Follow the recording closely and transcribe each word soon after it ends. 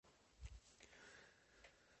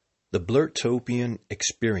The Blurtopian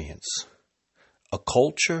Experience, a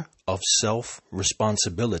culture of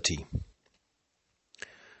self-responsibility.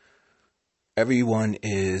 Everyone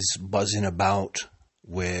is buzzing about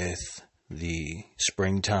with the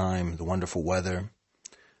springtime, the wonderful weather,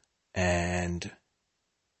 and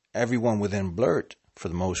everyone within Blurt, for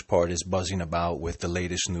the most part, is buzzing about with the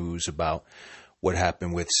latest news about what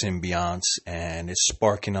happened with Symbionts, and it's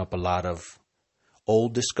sparking up a lot of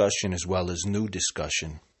old discussion as well as new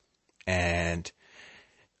discussion. And,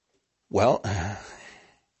 well,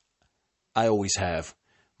 I always have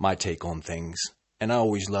my take on things, and I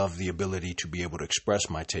always love the ability to be able to express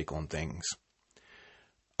my take on things.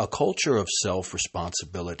 A culture of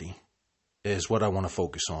self-responsibility is what I want to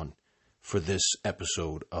focus on for this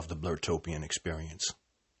episode of the Blurtopian Experience.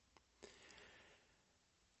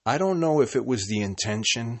 I don't know if it was the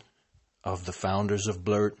intention of the founders of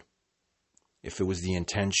Blurt, if it was the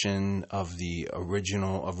intention of the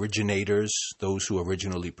originators, those who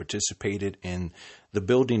originally participated in the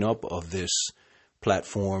building up of this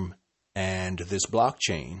platform and this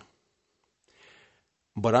blockchain.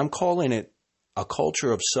 But I'm calling it a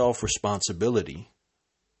culture of self-responsibility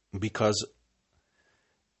because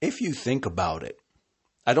if you think about it,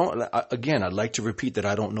 I'd like to repeat that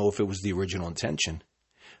I don't know if it was the original intention,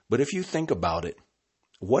 but if you think about it,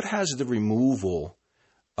 what has the removal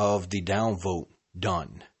of the downvote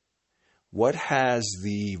done? What has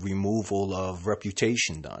the removal of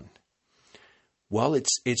reputation done? Well,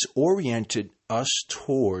 it's oriented us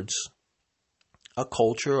towards a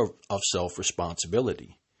culture of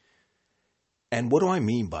self-responsibility. And what do I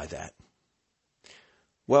mean by that?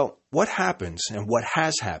 Well, what happens and what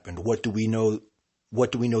has happened? What do we know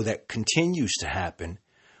that continues to happen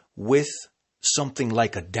with something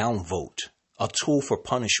like a downvote? A tool for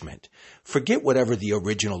punishment. Forget whatever the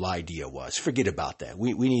original idea was. Forget about that.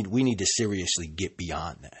 We need to seriously get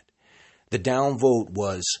beyond that. The downvote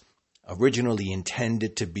was originally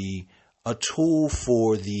intended to be a tool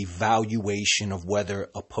for the valuation of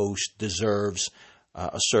whether a post deserves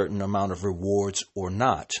a certain amount of rewards or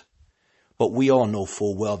not. But we all know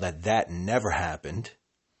full well that that never happened,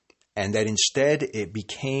 and that instead it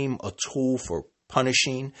became a tool for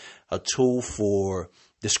punishing, a tool for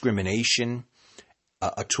discrimination,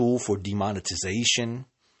 a tool for demonetization,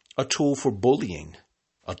 a tool for bullying,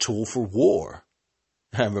 a tool for war.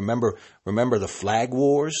 And remember the flag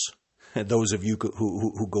wars? Those of you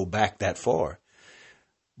who go back that far.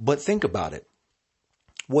 But think about it.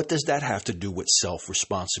 What does that have to do with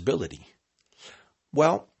self-responsibility?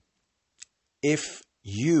 Well, if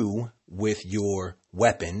you, with your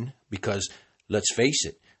weapon, because let's face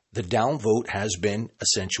it, the downvote has been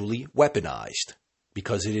essentially weaponized,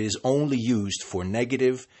 because it is only used for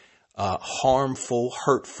negative, harmful,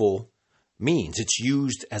 hurtful means. It's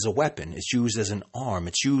used as a weapon. It's used as an arm.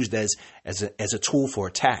 It's used as a tool for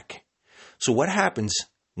attack. So what happens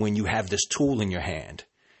when you have this tool in your hand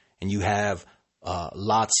and you have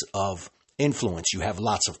lots of influence, you have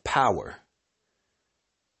lots of power,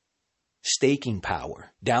 staking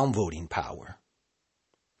power, downvoting power?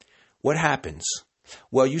 What happens?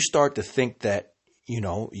 Well, you start to think that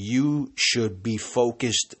you should be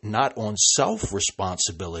focused not on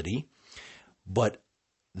self-responsibility, but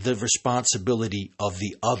the responsibility of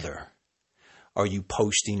the other. Are you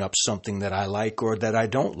posting up something that I like or that I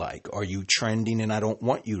don't like? Are you trending and I don't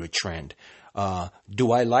want you to trend?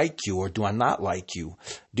 Do I like you or do I not like you?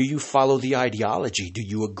 Do you follow the ideology? Do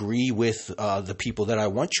you agree with the people that I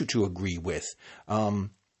want you to agree with?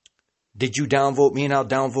 Did you downvote me and I'll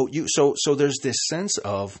downvote you? So there's this sense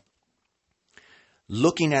of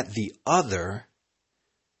looking at the other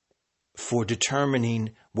for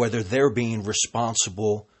determining whether they're being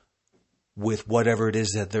responsible with whatever it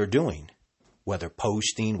is that they're doing, whether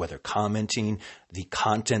posting, whether commenting, the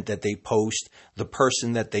content that they post, the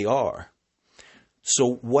person that they are.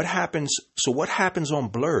 So what happens on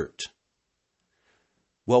Blurt?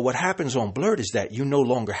 Well, what happens on Blurt is that you no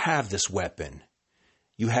longer have this weapon.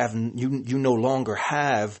 You no longer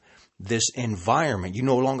have this environment. You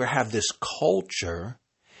no longer have this culture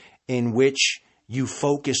in which you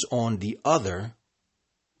focus on the other,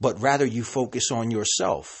 but rather you focus on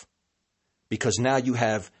yourself. Because now you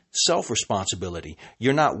have self-responsibility.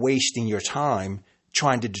 You're not wasting your time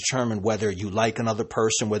trying to determine whether you like another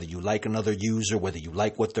person, whether you like another user, whether you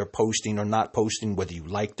like what they're posting or not posting, whether you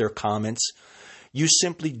like their comments. You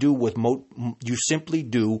simply do what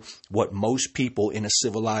most people in a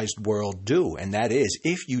civilized world do, and that is,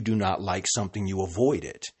 if you do not like something, you avoid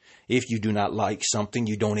it. If you do not like something,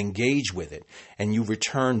 you don't engage with it, and you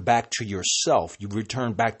return back to yourself. You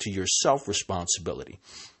return back to your self-responsibility.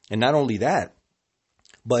 And not only that,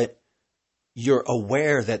 but you're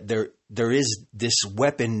aware that there is this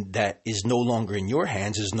weapon that is no longer in your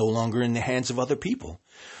hands, is no longer in the hands of other people.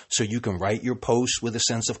 So you can write your posts with a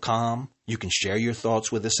sense of calm. You can share your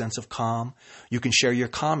thoughts with a sense of calm. You can share your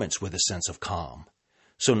comments with a sense of calm.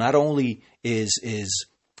 So not only is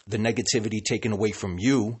the negativity taken away from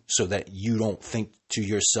you so that you don't think to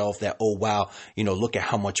yourself that, oh, wow, look at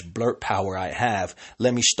how much blurt power I have.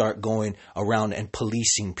 Let me start going around and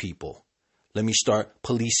policing people. Let me start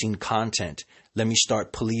policing content. Let me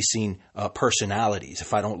start policing personalities.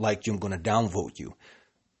 If I don't like you, I'm going to downvote you.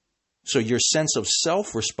 So your sense of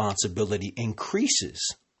self-responsibility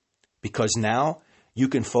increases because now you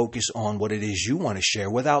can focus on what it is you want to share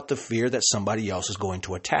without the fear that somebody else is going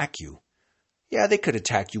to attack you. Yeah, they could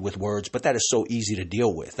attack you with words, but that is so easy to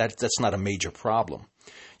deal with. That's not a major problem.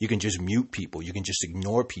 You can just mute people. You can just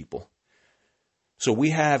ignore people. So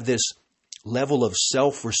we have this level of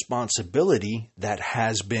self-responsibility that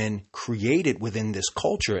has been created within this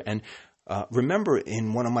culture. And remember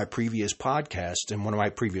in one of my previous podcasts and one of my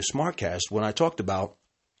previous Smartcasts, when I talked about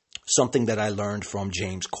something that I learned from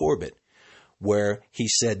James Corbett, where he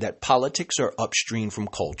said that politics are upstream from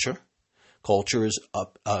culture. Culture is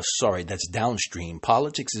that's downstream.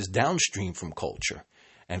 Politics is downstream from culture.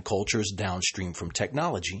 And culture is downstream from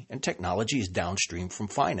technology. And technology is downstream from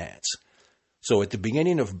finance. So at the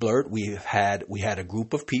beginning of Blurt, we had a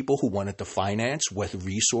group of people who wanted to finance with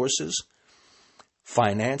resources,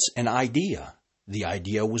 finance an idea. The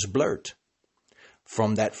idea was Blurt.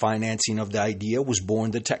 From that financing of the idea was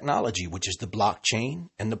born the technology, which is the blockchain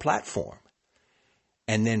and the platform.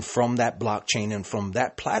 And then from that blockchain and from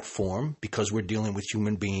that platform, because we're dealing with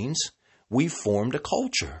human beings, we formed a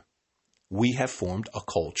culture. We have formed a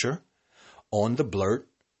culture on the Blurt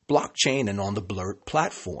blockchain and on the Blurt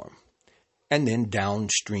platform. And then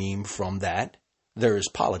downstream from that, there is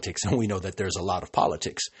politics. And we know that there's a lot of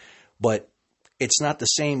politics. But it's not the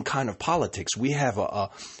same kind of politics. We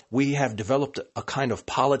have developed a kind of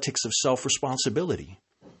politics of self-responsibility.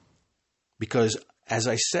 Because, as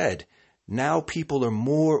I said, now people are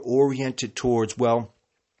more oriented towards, well,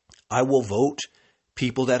 I will vote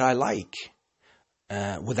people that I like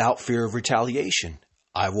without fear of retaliation.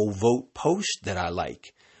 I will vote posts that I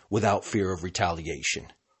like without fear of retaliation.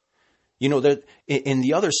 That in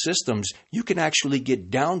the other systems, you can actually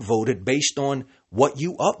get downvoted based on what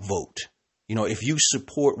you upvote. If you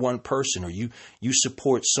support one person or you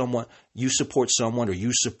support someone or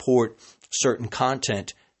you support certain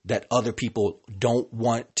content that other people don't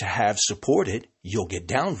want to have supported, you'll get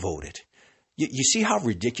downvoted. You see how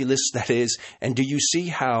ridiculous that is? And do you see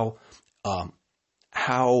how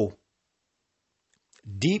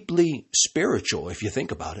deeply spiritual, if you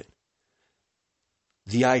think about it,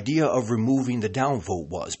 the idea of removing the downvote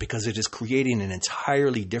was, because it is creating an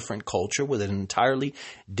entirely different culture with an entirely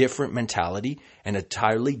different mentality, an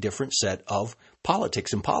entirely different set of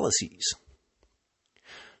politics and policies.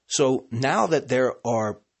 So now there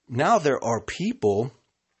are people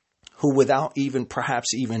who, without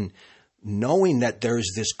perhaps even knowing that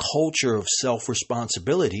there's this culture of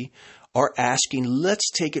self-responsibility, are asking, let's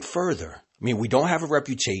take it further. I mean, we don't have a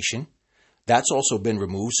reputation. That's also been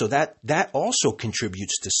removed. So that also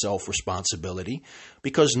contributes to self-responsibility,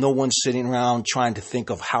 because no one's sitting around trying to think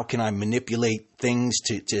of how can I manipulate things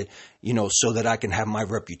to so that I can have my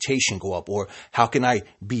reputation go up, or how can I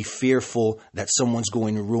be fearful that someone's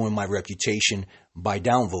going to ruin my reputation by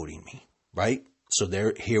downvoting me, right? So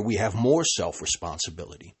here we have more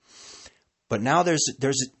self-responsibility. But now there's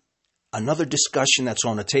another discussion that's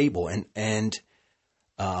on the table, and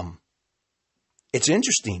it's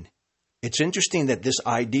interesting. It's interesting that this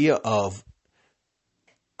idea of,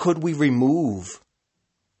 could we remove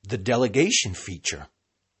the delegation feature?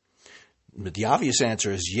 But the obvious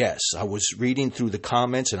answer is yes. I was reading through the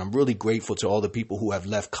comments, and I'm really grateful to all the people who have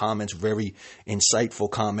left comments, very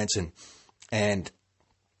insightful comments. And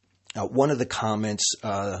one of the comments,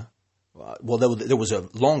 there was a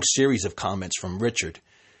long series of comments from Richard,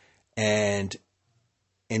 and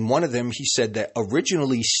in one of them, he said that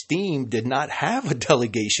originally Steam did not have a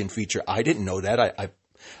delegation feature. I didn't know that.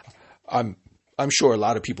 I'm sure a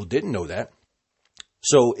lot of people didn't know that.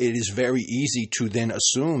 So it is very easy to then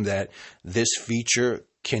assume that this feature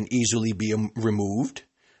can easily be removed.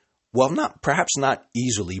 Well, perhaps not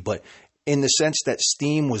easily, but in the sense that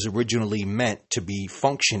Steam was originally meant to be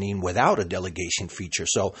functioning without a delegation feature.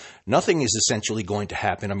 So nothing is essentially going to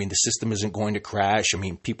happen. I mean, the system isn't going to crash. I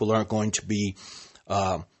mean, people aren't going to be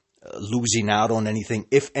losing out on anything.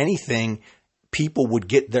 If anything, people would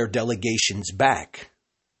get their delegations back.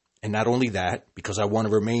 And not only that, because I want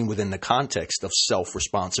to remain within the context of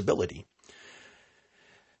self-responsibility.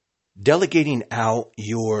 Delegating out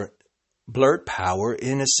your Blurt power,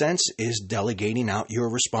 in a sense, is delegating out your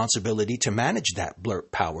responsibility to manage that blurt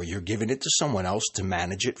power. You're giving it to someone else to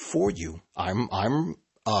manage it for you. I'm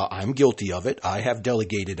guilty of it. I have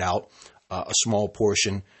delegated out a small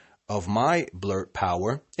portion of my blurt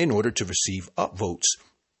power in order to receive upvotes.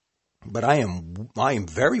 But I am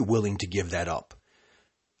very willing to give that up.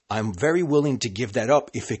 I'm very willing to give that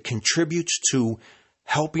up if it contributes to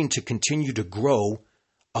helping to continue to grow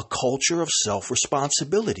a culture of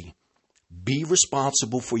self-responsibility. Be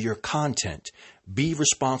responsible for your content. Be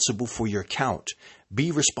responsible for your count. Be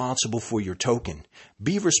responsible for your token.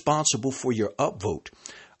 Be responsible for your upvote.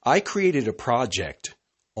 I created a project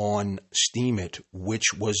on Steemit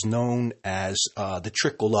which was known as the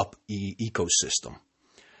Trickle Up ecosystem.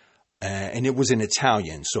 And it was in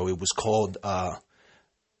Italian, so it was called Le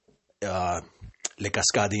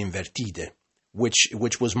Cascade Invertite,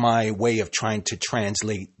 which was my way of trying to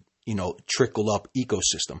translate, trickle up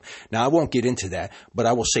ecosystem. Now, I won't get into that, but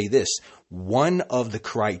I will say this. One of the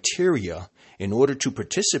criteria in order to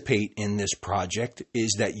participate in this project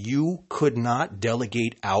is that you could not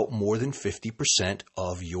delegate out more than 50%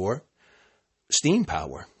 of your steam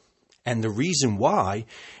power. And the reason why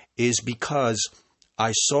is because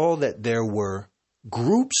I saw that there were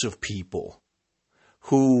groups of people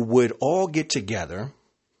who would all get together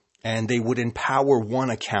and they would empower one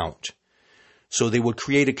account. So they would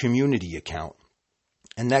create a community account,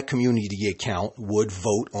 and that community account would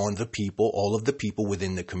vote on the people, all of the people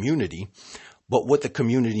within the community. But what the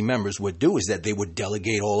community members would do is that they would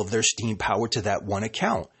delegate all of their steam power to that one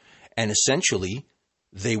account. And essentially,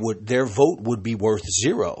 their vote would be worth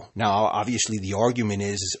zero. Now, obviously, the argument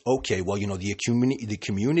is, okay, well, the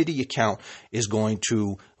community account is going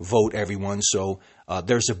to vote everyone, so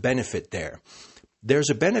there's a benefit there. There's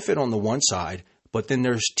a benefit on the one side, but then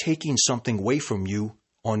there's taking something away from you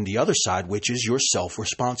on the other side, which is your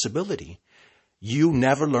self-responsibility. You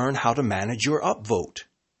never learn how to manage your upvote.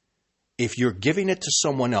 If you're giving it to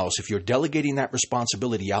someone else, if you're delegating that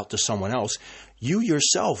responsibility out to someone else, you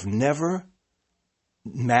yourself never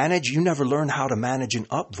learn how to manage an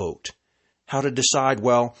upvote. How to decide,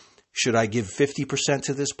 well, should I give 50%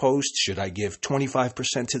 to this post? Should I give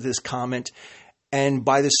 25% to this comment? And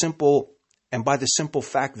by the simple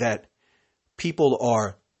fact that people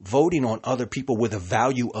are voting on other people with a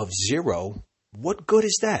value of zero, what good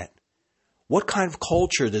is that? What kind of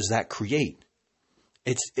culture does that create?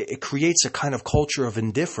 It creates a kind of culture of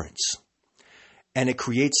indifference, and it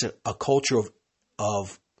creates a culture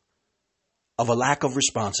of a lack of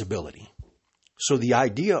responsibility. So the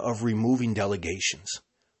idea of removing delegations,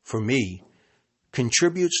 for me,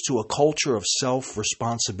 contributes to a culture of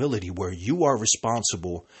self-responsibility where you are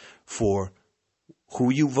responsible for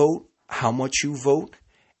who you vote, how much you vote,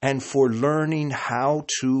 and for learning how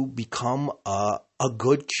to become a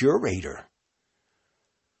good curator.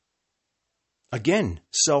 Again,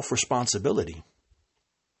 self-responsibility.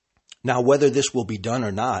 Now, whether this will be done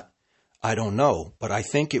or not, I don't know, but I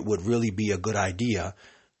think it would really be a good idea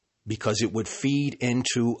because it would feed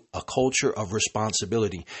into a culture of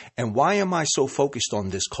responsibility. And why am I so focused on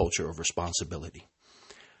this culture of responsibility?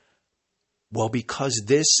 Well, because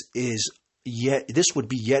this would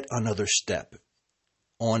be yet another step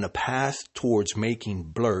on a path towards making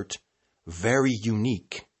Blurt very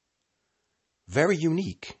unique. Very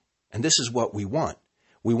unique. And this is what we want.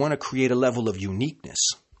 We want to create a level of uniqueness.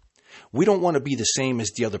 We don't want to be the same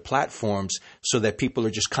as the other platforms so that people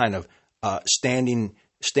are just kind of standing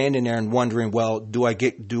there and wondering, well, do I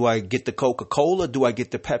get the Coca-Cola, do I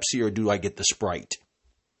get the Pepsi, or do I get the Sprite?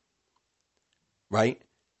 Right?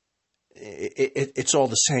 It's all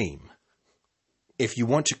the same. If you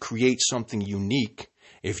want to create something unique,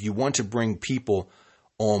 if you want to bring people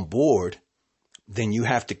on board, then you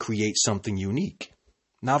have to create something unique.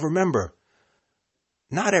 Now remember,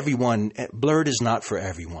 not everyone, Blurt is not for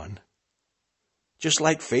everyone. Just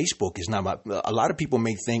like Facebook is not, a lot of people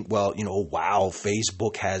may think, well, wow,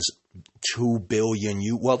 Facebook has 2 billion,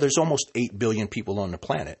 well, there's almost 8 billion people on the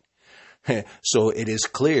planet. So it is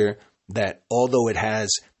clear that although it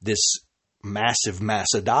has this massive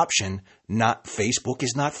mass adoption, Facebook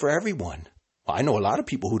is not for everyone. I know a lot of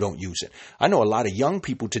people who don't use it. I know a lot of young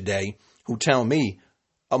people today who tell me,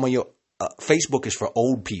 Facebook is for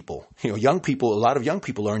old people. Young people, a lot of young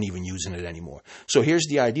people aren't even using it anymore. So here's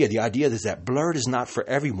the idea. The idea is that Blurt is not for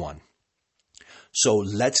everyone. So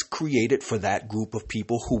let's create it for that group of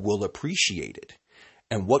people who will appreciate it.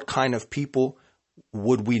 And what kind of people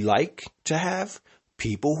would we like to have?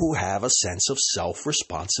 People who have a sense of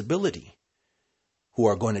self-responsibility, who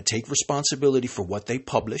are going to take responsibility for what they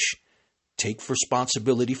publish, take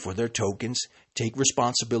responsibility for their tokens, take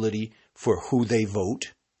responsibility for who they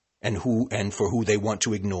vote, and for who they want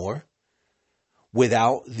to ignore,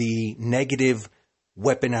 without the negative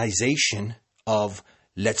weaponization of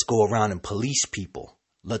let's go around and police people.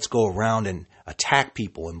 Let's go around and attack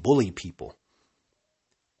people and bully people.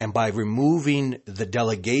 And by removing the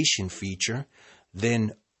delegation feature,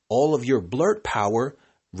 then all of your blurt power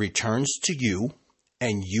returns to you,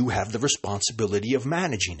 and you have the responsibility of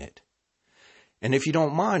managing it. And if you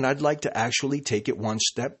don't mind, I'd like to actually take it one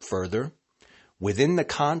step further within the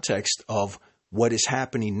context of what is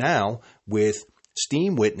happening now with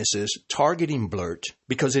Steam witnesses targeting Blurt,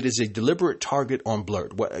 because it is a deliberate target on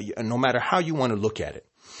Blurt, no matter how you want to look at it.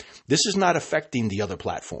 This is not affecting the other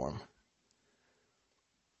platform.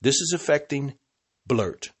 This is affecting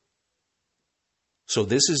Blurt. So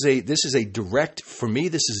this is a direct, for me,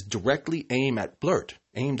 this is directly aimed at Blurt.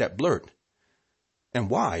 And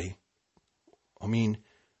why? I mean,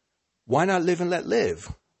 why not live and let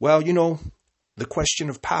live? Well, the question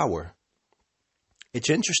of power. It's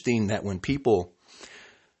interesting that when people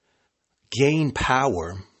gain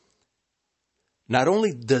power, not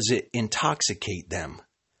only does it intoxicate them,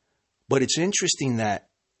 but it's interesting that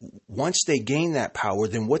once they gain that power,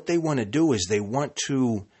 then what they want to do is they want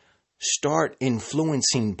to start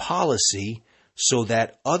influencing policy so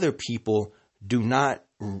that other people do not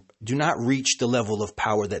reach the level of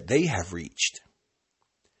power that they have reached.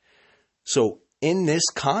 So in this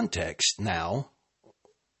context now,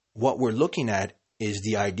 what we're looking at is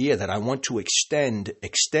the idea that I want to extend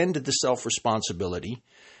the self-responsibility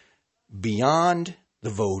beyond the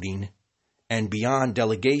voting and beyond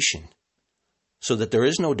delegation, so that there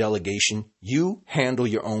is no delegation. You handle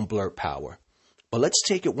your own blurt power. But let's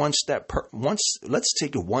take it one step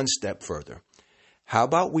further. How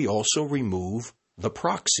about we also remove the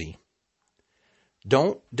proxy?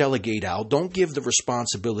 Don't delegate out. Don't give the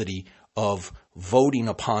responsibility of voting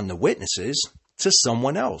upon the witnesses to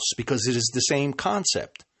someone else, because it is the same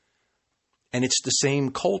concept. And it's the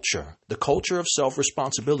same culture, the culture of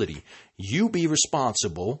self-responsibility. You be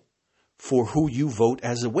responsible for who you vote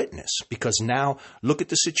as a witness, because now look at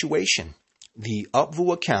the situation. The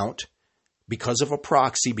Upvu account, because of a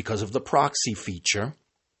proxy, because of the proxy feature,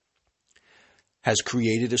 has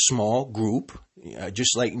created a small group,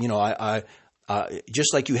 just like you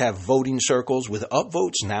have voting circles with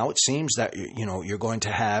upvotes. Now it seems that you're going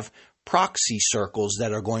to have proxy circles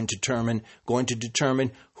that are going to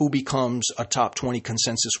determine who becomes a top 20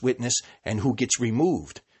 consensus witness and who gets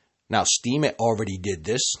removed. Now, Steam already did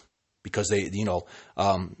this because they,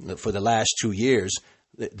 for the last 2 years,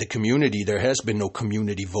 the community, there has been no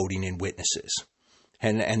community voting in witnesses.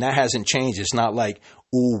 And that hasn't changed. It's not like,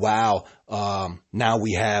 ooh, wow, now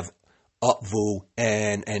we have Upvu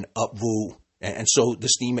and Upvu. And so the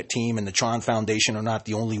Steam It team and the Tron Foundation are not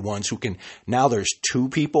the only ones who can. Now there's 2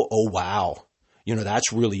 people. Oh, wow.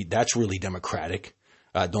 That's really democratic.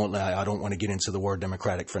 I don't want to get into the word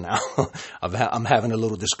democratic for now. I'm having a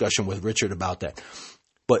little discussion with Richard about that.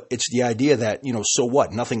 But it's the idea that, so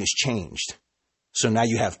what? Nothing has changed. So now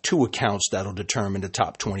you have 2 accounts that'll determine the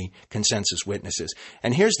top 20 consensus witnesses.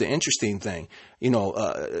 And here's the interesting thing,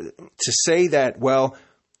 to say that, well,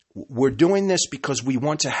 we're doing this because we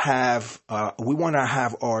want to have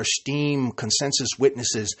our Steam consensus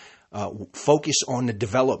witnesses focus on the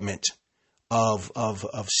development of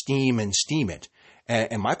Steam and Steam It.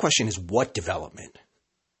 And my question is, what development?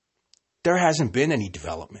 There hasn't been any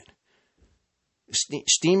development.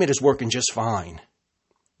 Steam It is working just fine.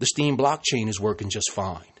 The Steam blockchain is working just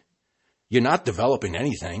fine. You're not developing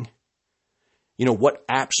anything. What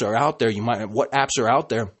apps are out there? What apps are out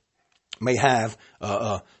there may have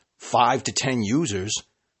 5 to 10 users.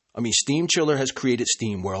 I mean, Steam Chiller has created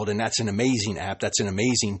Steam World, and that's an amazing app. That's an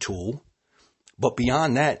amazing tool. But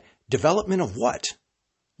beyond that, development of what?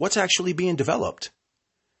 What's actually being developed?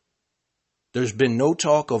 There's been no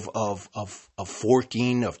talk of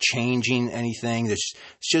forking, of changing anything. It's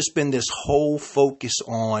just been this whole focus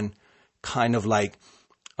on kind of like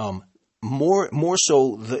more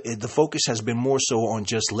so the focus has been more so on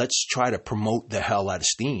just let's try to promote the hell out of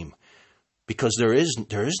Steam, because there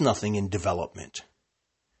is nothing in development.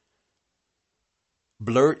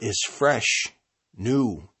 Blurt is fresh,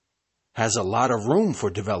 new, has a lot of room for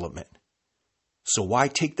development. So why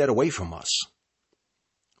take that away from us?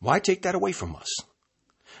 Why take that away from us?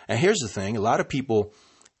 And here's the thing. A lot of people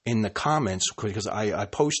in the comments, because I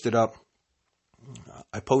posted up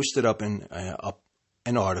in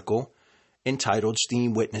an article entitled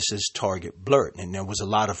Steam Witnesses Target Blurt. And there was a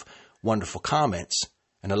lot of wonderful comments.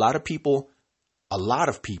 And a lot of people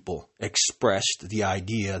expressed the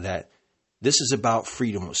idea that this is about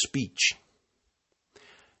freedom of speech.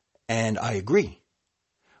 And I agree.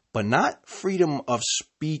 but not freedom of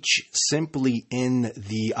speech simply in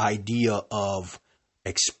the idea of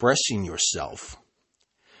expressing yourself.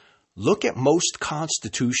 Look at most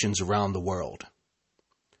constitutions around the world.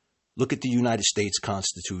 Look at the United States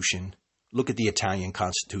Constitution. Look at the Italian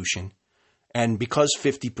Constitution. And because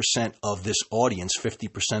 50% of this audience,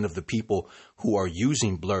 50% of the people who are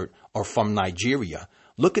using Blurt are from Nigeria,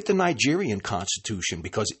 look at the Nigerian Constitution,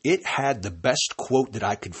 because it had the best quote that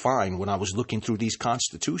I could find when I was looking through these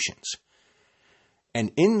constitutions.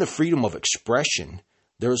 And in the freedom of expression,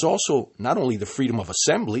 there is also not only the freedom of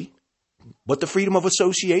assembly, but the freedom of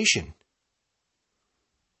association.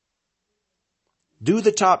 Do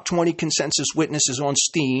the top 20 consensus witnesses on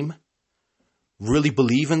Steam really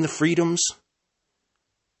believe in the freedoms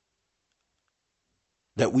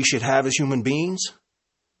that we should have as human beings?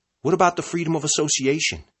 What about the freedom of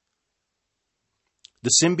association?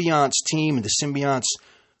 The Symbionts team and the Symbionts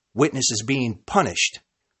witness is being punished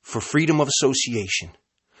for freedom of association.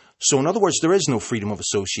 So in other words, there is no freedom of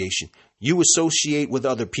association. You associate with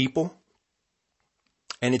other people.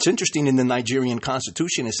 And it's interesting, in the Nigerian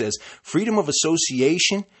Constitution, it says freedom of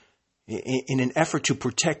association in an effort to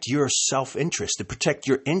protect your self-interest, to protect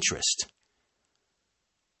your interest.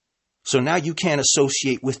 So now you can't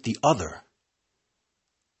associate with the other.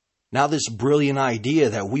 Now this brilliant idea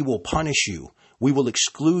that we will punish you, we will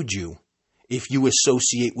exclude you if you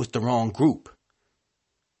associate with the wrong group,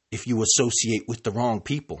 if you associate with the wrong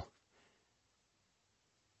people.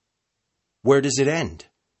 Where does it end?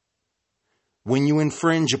 When you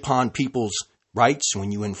infringe upon people's rights,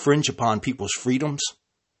 when you infringe upon people's freedoms,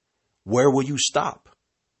 where will you stop?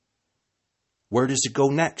 Where does it go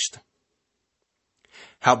next?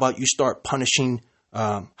 How about you start punishing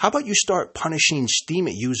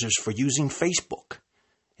Steemit users for using Facebook?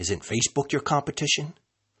 Isn't Facebook your competition?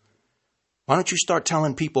 Why don't you start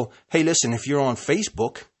telling people, hey, listen, if you're on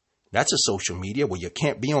Facebook, that's a social media where you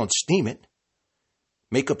can't be on Steemit.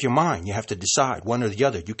 Make up your mind. You have to decide one or the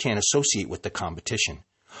other. You can't associate with the competition.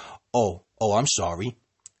 Oh, I'm sorry.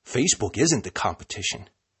 Facebook isn't the competition.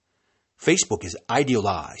 Facebook is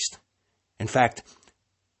idealized. In fact,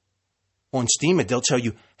 on Steemit, they'll tell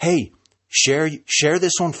you, hey, share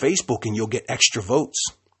this on Facebook and you'll get extra votes.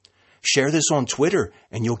 Share this on Twitter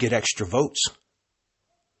and you'll get extra votes.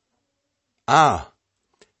 But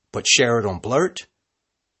share it on Blurt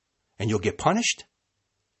and you'll get punished?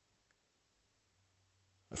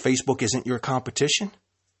 Facebook isn't your competition?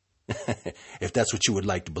 If that's what you would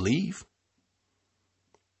like to believe.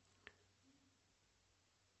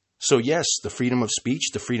 So yes, the freedom of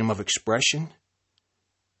speech, the freedom of expression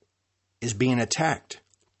is being attacked.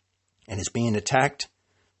 And it's being attacked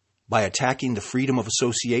by attacking the freedom of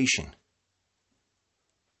association.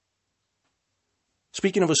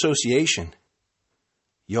 Speaking of association,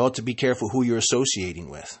 you ought to be careful who you're associating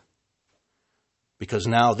with. Because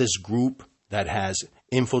now this group that has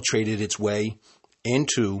infiltrated its way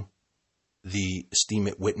into the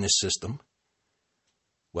Steemit witness system,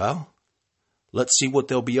 well, let's see what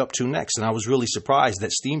they'll be up to next. And I was really surprised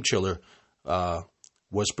that Steam Chiller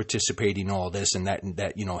was participating in all this, and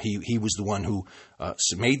that he was the one who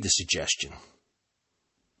made the suggestion.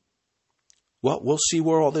 Well, we'll see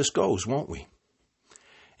where all this goes, won't we?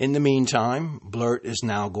 In the meantime, Blurt is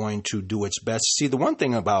now going to do its best. See, the one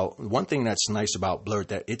thing that's nice about Blurt,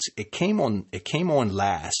 that it came on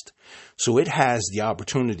last, so it has the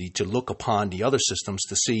opportunity to look upon the other systems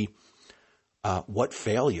to see what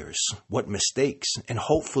failures, what mistakes, and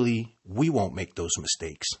hopefully we won't make those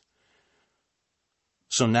mistakes.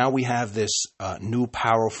 So now we have this new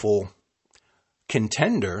powerful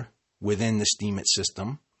contender within the Steemit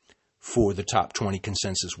system for the top 20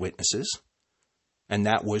 consensus witnesses. And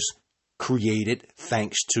that was created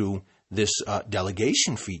thanks to this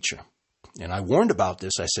delegation feature. And I warned about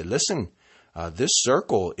this. I said, listen, this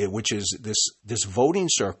circle, which is this voting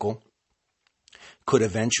circle, could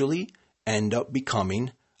eventually end up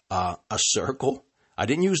becoming a circle. I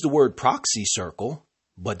didn't use the word proxy circle,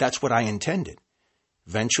 but that's what I intended.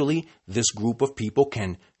 Eventually, this group of people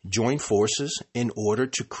can join forces in order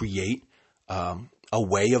to create a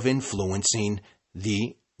way of influencing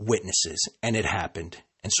the witnesses, and it happened.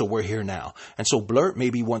 And so we're here now. And so Blurt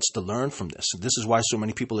maybe wants to learn from this. This is why so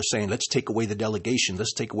many people are saying, let's take away the delegation.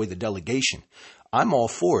 Let's take away the delegation. I'm all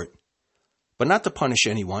for it, but not to punish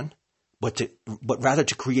anyone, but rather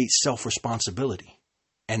to create self-responsibility.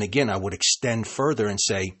 And again, I would extend further and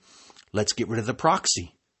say, let's get rid of the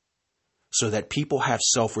proxy so that people have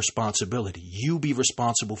self-responsibility. You be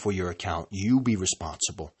responsible for your account. You be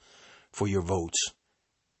responsible for your votes.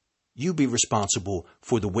 You be responsible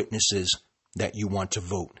for the witnesses that you want to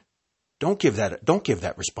vote. Don't give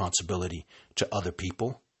that responsibility to other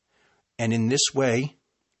people. And in this way,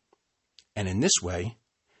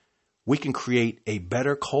 we can create a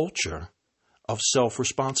better culture of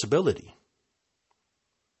self-responsibility.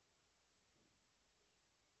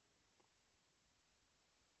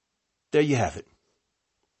 There you have it.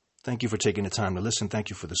 Thank you for taking the time to listen.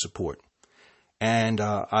 Thank you for the support. And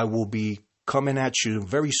I will be coming at you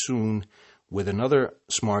very soon with another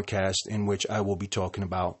Smartcast in which I will be talking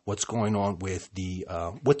about what's going on with the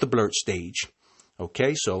Blurt stage.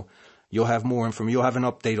 Okay, so you'll have more information. You'll have an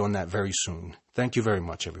update on that very soon. Thank you very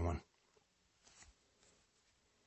much, everyone.